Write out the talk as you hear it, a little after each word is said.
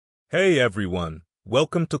Hey everyone,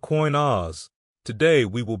 welcome to COİN Oz. Today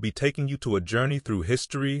we will be taking you to a journey through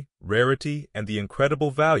history, rarity, and the incredible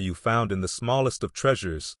value found in the smallest of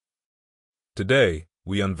treasures. Today,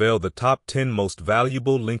 we unveil the top 10 most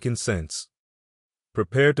valuable Lincoln cents.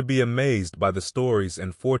 Prepare to be amazed by the stories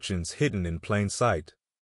and fortunes hidden in plain sight.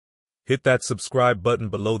 Hit that subscribe button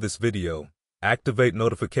below this video, activate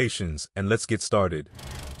notifications, and let's get started.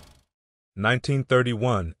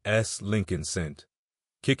 1931 S. Lincoln cent.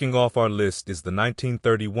 Kicking off our list is the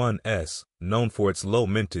 1931 S, known for its low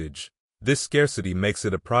mintage. This scarcity makes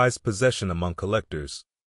it a prized possession among collectors.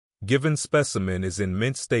 Given specimen is in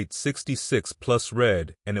mint state 66 plus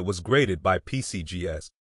red, and it was graded by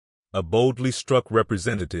PCGS. A boldly struck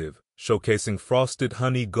representative, showcasing frosted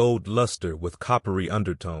honey gold luster with coppery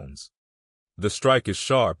undertones. The strike is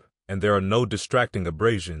sharp, and there are no distracting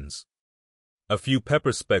abrasions. A few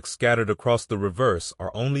pepper specks scattered across the reverse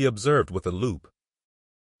are only observed with a loupe.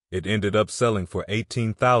 It ended up selling for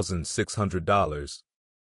 $18,600.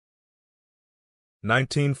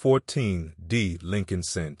 1914 D. Lincoln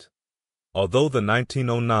cent. Although the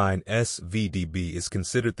 1909 SVDB is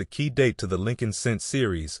considered the key date to the Lincoln cent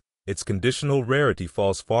series, its conditional rarity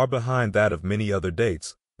falls far behind that of many other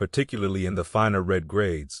dates, particularly in the finer red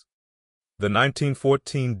grades. The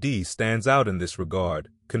 1914 D stands out in this regard,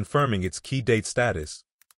 confirming its key date status.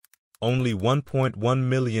 Only 1.1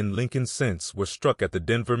 million Lincoln cents were struck at the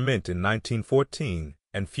Denver Mint in 1914,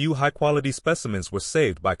 and few high-quality specimens were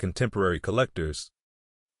saved by contemporary collectors.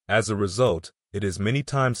 As a result, it is many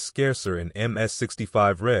times scarcer in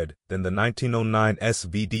MS65 red than the 1909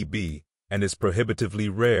 SVDB, and is prohibitively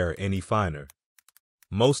rare any finer.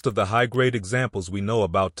 Most of the high-grade examples we know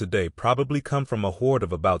about today probably come from a hoard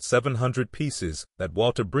of about 700 pieces that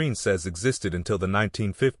Walter Breen says existed until the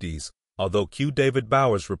 1950s, although Q. David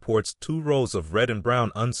Bowers reports 2 rows of red and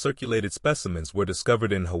brown uncirculated specimens were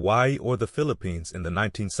discovered in Hawaii or the Philippines in the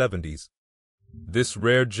 1970s. This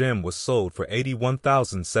rare gem was sold for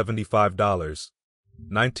 $81,075.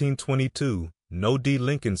 1922 No D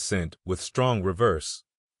Lincoln cent with strong reverse.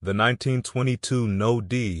 The 1922 No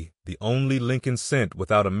D, the only Lincoln cent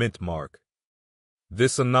without a mint mark.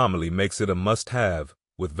 This anomaly makes it a must-have,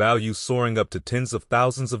 with value soaring up to tens of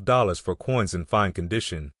thousands of dollars for coins in fine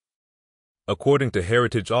condition. According to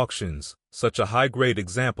Heritage Auctions, such a high-grade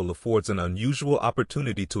example affords an unusual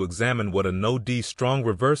opportunity to examine what a no-D strong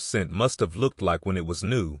reverse cent must have looked like when it was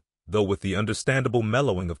new, though with the understandable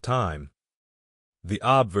mellowing of time. The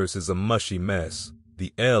obverse is a mushy mess,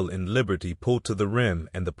 the L in Liberty pulled to the rim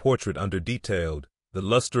and the portrait under-detailed, the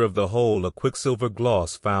luster of the whole a quicksilver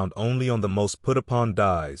gloss found only on the most put-upon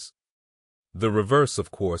dies. The reverse, of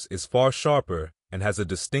course, is far sharper and has a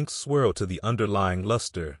distinct swirl to the underlying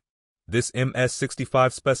luster. This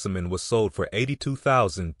MS65 specimen was sold for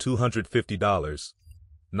 $82,250.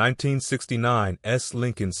 1969 S.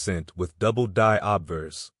 Lincoln cent with double die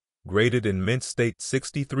obverse, graded in mint state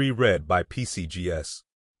 63 red by PCGS.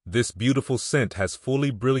 This beautiful cent has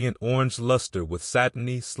fully brilliant orange luster with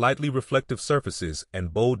satiny, slightly reflective surfaces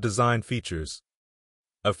and bold design features.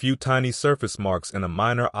 A few tiny surface marks and a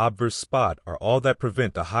minor obverse spot are all that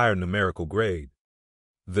prevent a higher numerical grade.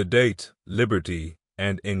 The date, Liberty,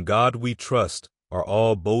 and In God We Trust are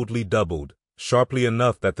all boldly doubled, sharply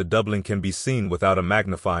enough that the doubling can be seen without a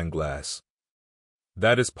magnifying glass.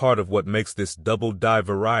 That is part of what makes this double die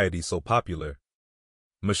variety so popular.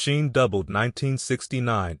 Machine doubled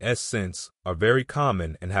 1969 S cents are very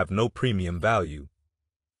common and have no premium value.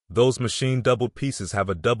 Those machine doubled pieces have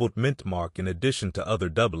a doubled mint mark in addition to other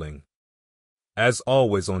doubling. As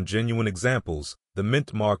always on genuine examples, the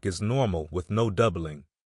mint mark is normal with no doubling.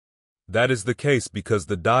 That is the case because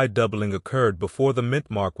the die doubling occurred before the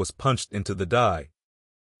mint mark was punched into the die.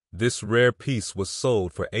 This rare piece was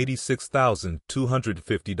sold for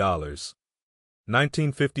 $86,250.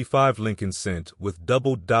 1955 Lincoln cent with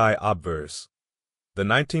double die obverse. The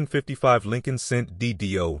 1955 Lincoln cent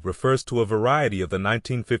DDO refers to a variety of the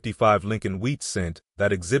 1955 Lincoln wheat cent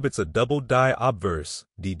that exhibits a double die obverse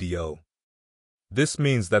DDO. This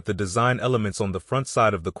means that the design elements on the front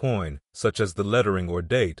side of the coin, such as the lettering or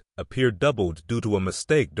date, appear doubled due to a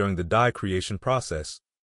mistake during the die creation process.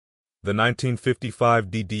 The 1955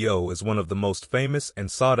 DDO is one of the most famous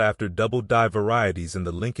and sought-after double die varieties in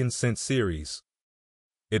the Lincoln cent series.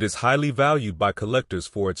 It is highly valued by collectors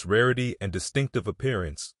for its rarity and distinctive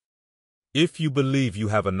appearance. If you believe you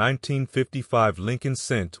have a 1955 Lincoln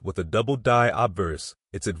cent with a double die obverse,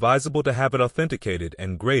 it's advisable to have it authenticated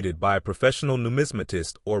and graded by a professional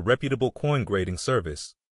numismatist or reputable coin grading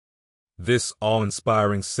service. This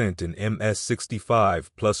awe-inspiring cent in MS65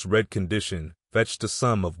 plus red condition fetched a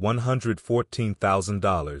sum of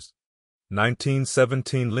 $114,000.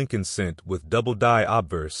 1917 Lincoln Cent with double die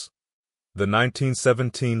obverse. The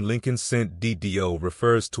 1917 Lincoln Cent DDO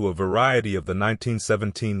refers to a variety of the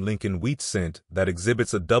 1917 Lincoln wheat cent that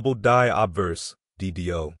exhibits a double die obverse,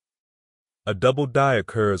 DDO. A double die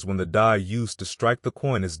occurs when the die used to strike the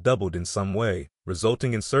coin is doubled in some way,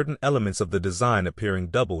 resulting in certain elements of the design appearing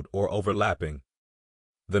doubled or overlapping.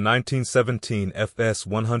 The 1917 FS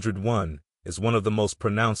 101 is one of the most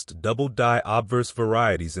pronounced double die obverse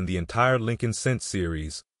varieties in the entire Lincoln Cent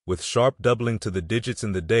series, with sharp doubling to the digits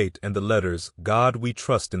in the date and the letters "God We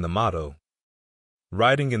Trust" in the motto.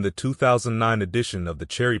 Writing in the 2009 edition of the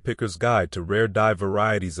Cherry Picker's Guide to Rare Die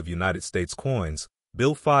Varieties of United States Coins,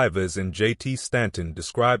 Bill Fivers and J.T. Stanton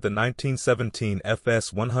described the 1917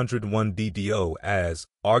 FS 101 DDO as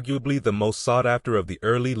arguably the most sought after of the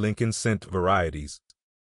early Lincoln Cent varieties.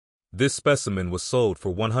 This specimen was sold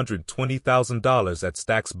for $120,000 at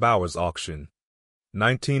Stack's Bowers auction.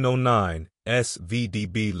 1909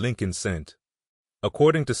 SVDB Lincoln Cent.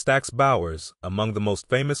 According to Stack's Bowers, among the most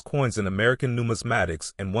famous coins in American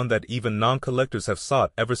numismatics and one that even non-collectors have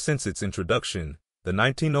sought ever since its introduction, the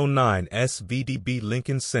 1909 SVDB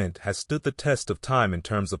Lincoln Cent has stood the test of time in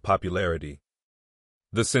terms of popularity.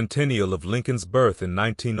 The centennial of Lincoln's birth in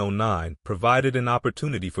 1909 provided an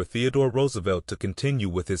opportunity for Theodore Roosevelt to continue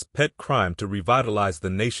with his pet crime to revitalize the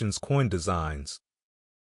nation's coin designs.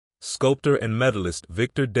 Sculptor and medalist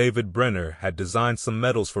Victor David Brenner had designed some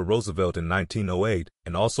medals for Roosevelt in 1908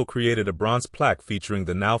 and also created a bronze plaque featuring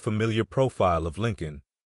the now familiar profile of Lincoln.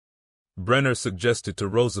 Brenner suggested to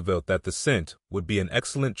Roosevelt that the cent would be an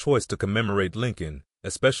excellent choice to commemorate Lincoln,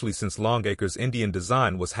 especially since Longacre's Indian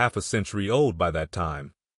design was half a century old by that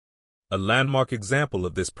time. A landmark example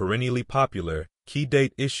of this perennially popular, key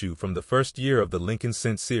date issue from the first year of the Lincoln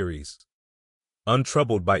Cent series.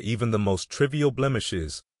 Untroubled by even the most trivial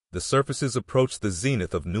blemishes, the surfaces approach the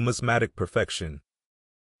zenith of numismatic perfection.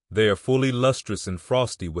 They are fully lustrous and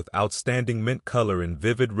frosty with outstanding mint color and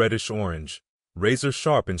vivid reddish-orange,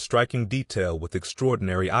 razor-sharp and striking detail with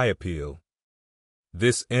extraordinary eye appeal.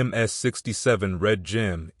 This MS-67 red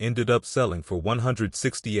gem ended up selling for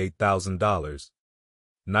 $168,000.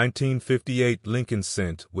 1958 Lincoln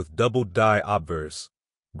Cent with double die obverse,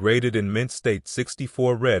 graded in mint state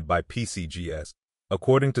 64 red by PCGS.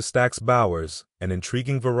 According to Stack's Bowers, an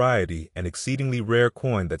intriguing variety and exceedingly rare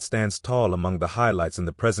coin that stands tall among the highlights in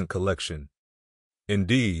the present collection.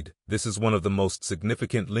 Indeed, this is one of the most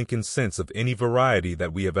significant Lincoln Cents of any variety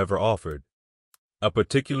that we have ever offered. A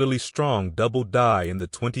particularly strong double die in the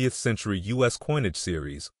 20th century U.S. coinage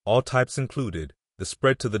series, all types included, the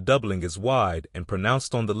spread to the doubling is wide and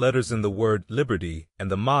pronounced on the letters in the word Liberty and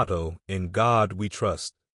the motto, "In God We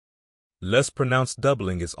Trust." Less pronounced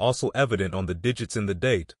doubling is also evident on the digits in the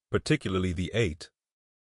date, particularly the 8.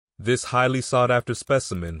 This highly sought-after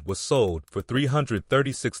specimen was sold for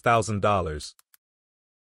 $336,000.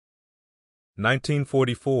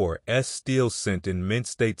 1944 S Steel Cent in mint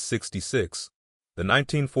state 66. The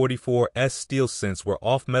 1944 S Steel Cents were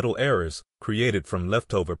off-metal errors created from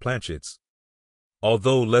leftover planchets.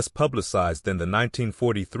 Although less publicized than the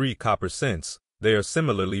 1943 copper cents, they are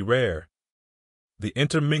similarly rare. The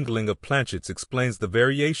intermingling of planchets explains the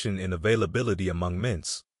variation in availability among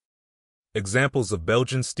mints. Examples of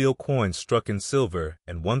Belgian steel coins struck in silver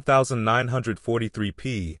and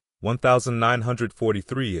 1943p,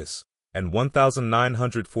 1943s, and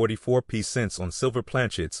 1944p cents on silver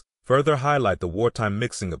planchets further highlight the wartime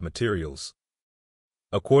mixing of materials.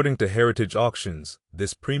 According to Heritage Auctions,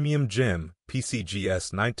 this premium gem,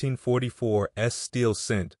 PCGS 1944 S Steel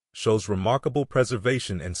Cent, shows remarkable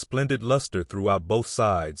preservation and splendid luster throughout both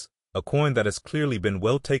sides, a coin that has clearly been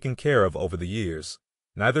well taken care of over the years.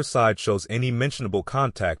 Neither side shows any mentionable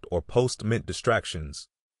contact or post-mint distractions.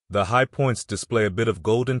 The high points display a bit of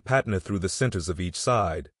golden patina through the centers of each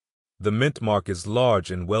side. The mint mark is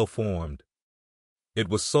large and well-formed. It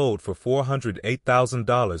was sold for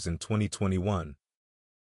 $408,000 in 2021.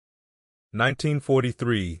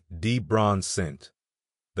 1943 D Bronze Cent.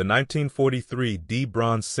 The 1943 D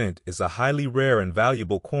Bronze Cent is a highly rare and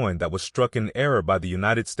valuable coin that was struck in error by the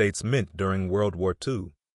United States Mint during World War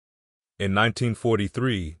II. In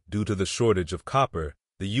 1943, due to the shortage of copper,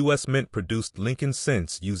 the U.S. Mint produced Lincoln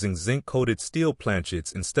Cents using zinc-coated steel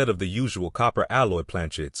planchets instead of the usual copper alloy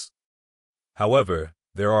planchets. However,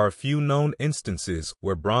 there are a few known instances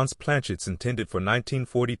where bronze planchets intended for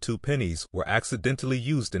 1942 pennies were accidentally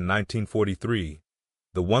used in 1943.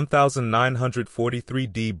 The 1943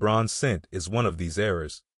 D Bronze Cent is one of these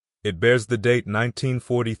errors. It bears the date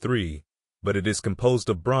 1943, but it is composed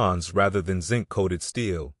of bronze rather than zinc-coated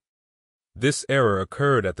steel. This error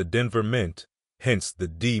occurred at the Denver Mint, hence the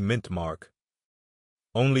D mint mark.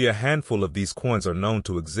 Only a handful of these coins are known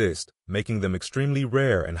to exist, making them extremely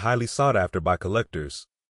rare and highly sought after by collectors.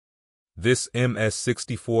 This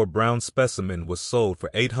MS-64 brown specimen was sold for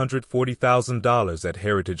 $840,000 at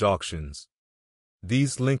heritage auctions.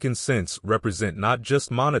 These Lincoln cents represent not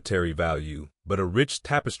just monetary value, but a rich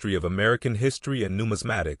tapestry of American history and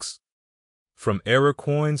numismatics. From era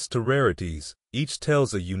coins to rarities, each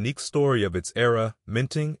tells a unique story of its era,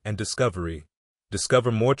 minting, and discovery.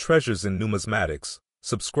 Discover more treasures in numismatics.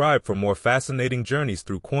 Subscribe for more fascinating journeys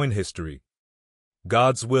through coin history.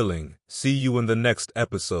 God's willing, see you in the next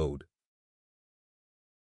episode.